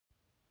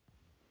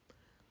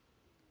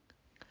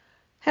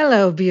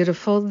Hello,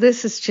 beautiful.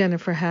 This is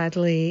Jennifer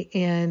Hadley,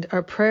 and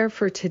our prayer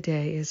for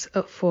today is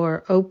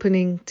for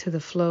opening to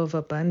the flow of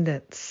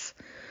abundance.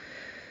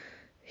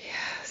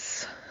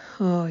 Yes.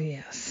 Oh,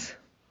 yes.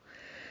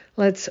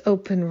 Let's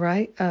open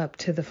right up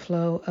to the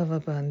flow of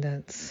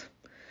abundance,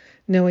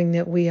 knowing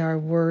that we are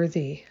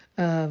worthy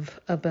of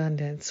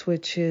abundance,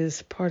 which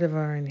is part of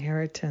our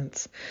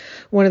inheritance.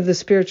 One of the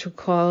spiritual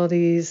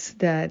qualities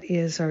that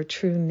is our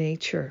true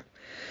nature.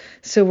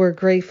 So we're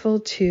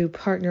grateful to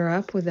partner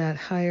up with that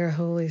higher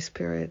Holy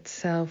Spirit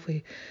self.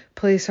 We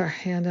place our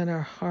hand on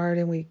our heart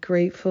and we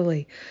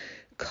gratefully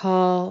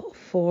call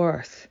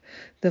forth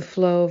the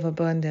flow of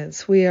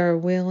abundance. We are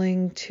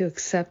willing to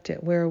accept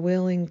it. We're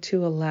willing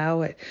to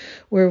allow it.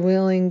 We're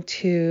willing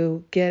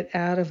to get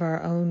out of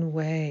our own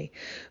way.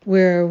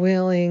 We're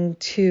willing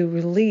to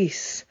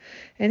release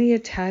any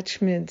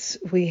attachments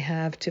we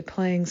have to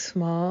playing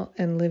small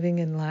and living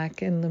in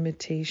lack and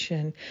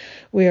limitation.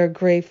 We are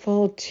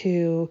grateful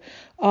to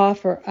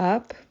offer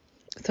up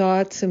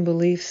thoughts and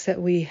beliefs that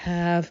we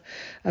have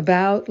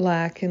about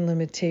lack and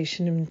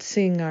limitation and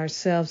seeing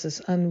ourselves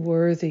as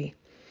unworthy.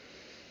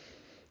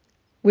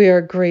 We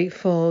are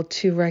grateful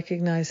to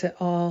recognize that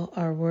all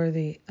are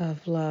worthy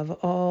of love,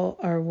 all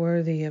are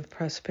worthy of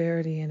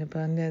prosperity and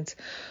abundance,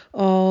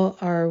 all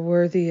are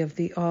worthy of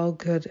the all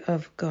good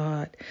of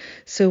God.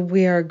 So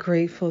we are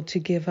grateful to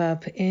give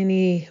up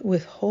any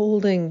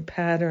withholding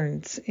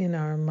patterns in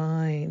our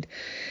mind,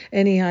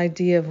 any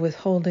idea of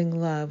withholding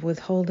love,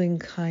 withholding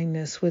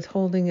kindness,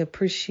 withholding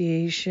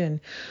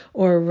appreciation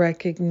or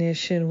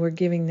recognition. We're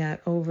giving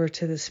that over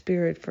to the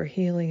Spirit for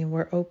healing, and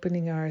we're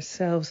opening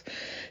ourselves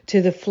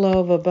to the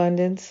flow of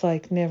abundance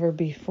like never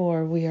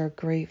before. We are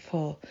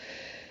grateful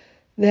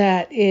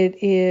that it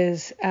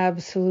is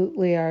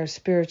absolutely our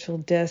spiritual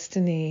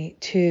destiny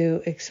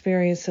to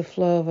experience the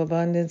flow of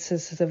abundance.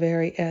 This is the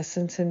very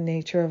essence and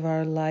nature of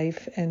our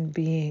life and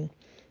being.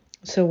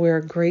 So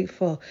we're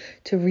grateful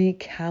to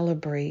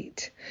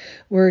recalibrate.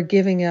 We're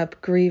giving up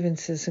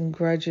grievances and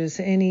grudges,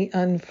 any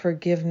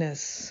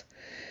unforgiveness,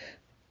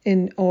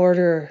 in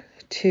order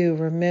to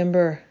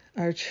remember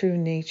our true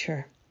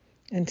nature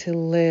and to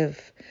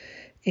live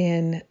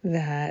in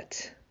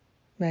that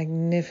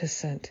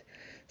magnificent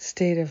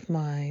state of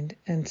mind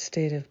and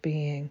state of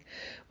being.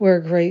 We're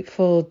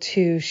grateful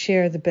to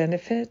share the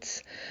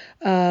benefits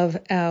of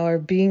our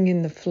being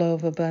in the flow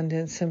of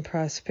abundance and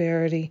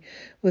prosperity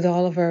with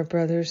all of our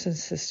brothers and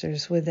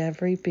sisters, with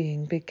every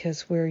being,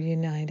 because we're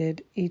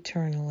united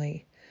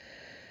eternally.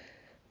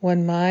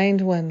 One mind,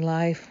 one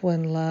life,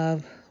 one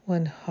love,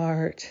 one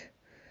heart,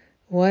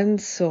 one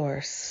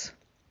source.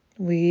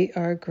 We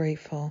are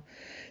grateful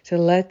to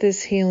let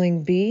this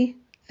healing be,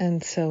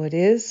 and so it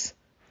is.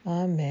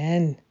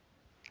 Amen.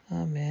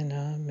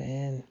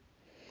 Amen.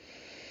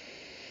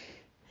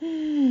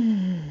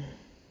 Amen.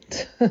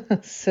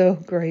 So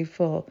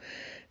grateful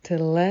to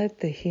let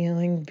the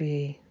healing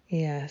be.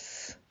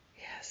 Yes.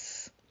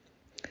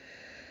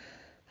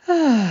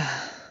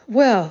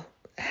 Well,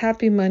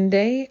 happy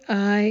Monday.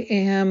 I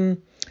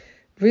am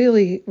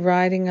really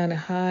riding on a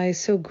high.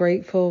 So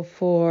grateful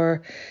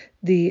for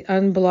the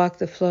Unblock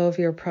the Flow of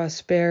Your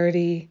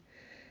Prosperity,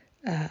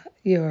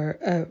 your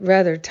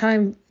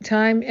time,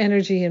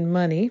 energy, and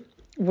money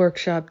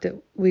workshop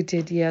that we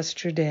did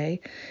yesterday.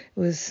 It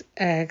was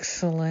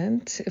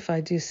excellent, if I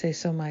do say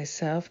so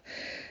myself.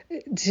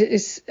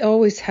 It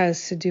always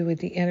has to do with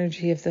the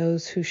energy of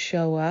those who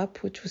show up,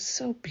 which was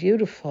so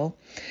beautiful.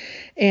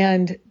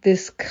 And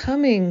this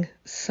coming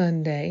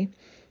Sunday,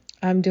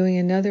 I'm doing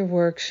another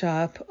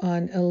workshop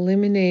on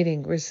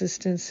eliminating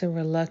resistance and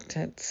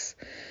reluctance.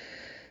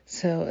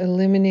 So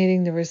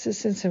eliminating the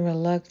resistance and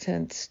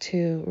reluctance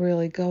to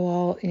really go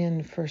all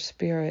in for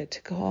spirit,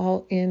 to go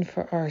all in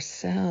for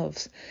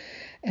ourselves,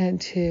 and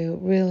to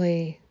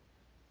really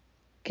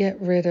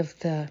get rid of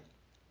the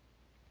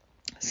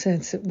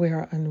sense that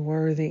we're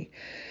unworthy.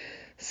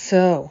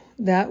 So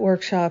that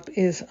workshop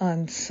is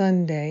on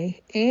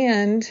Sunday.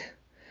 And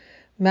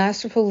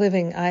Masterful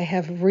Living, I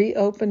have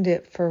reopened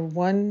it for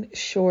one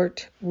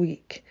short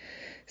week.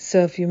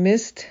 So if you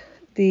missed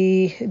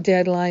the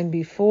deadline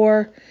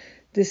before,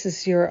 this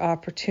is your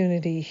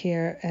opportunity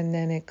here, and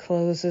then it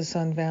closes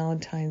on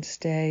Valentine's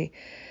Day,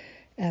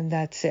 and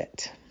that's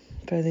it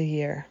for the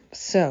year.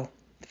 So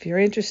if you're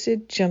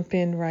interested, jump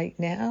in right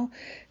now.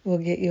 We'll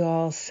get you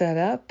all set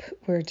up.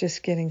 We're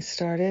just getting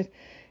started,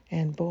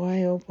 and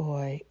boy, oh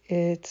boy,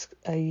 it's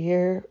a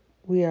year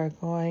we are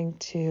going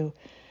to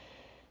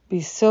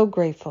be so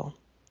grateful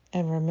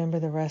and remember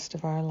the rest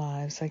of our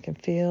lives. I can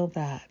feel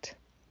that.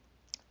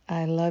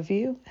 I love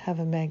you. Have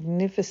a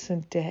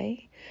magnificent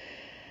day.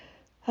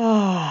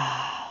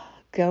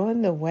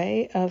 Going the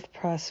way of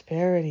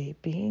prosperity,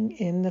 being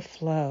in the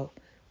flow.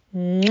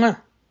 Mwah.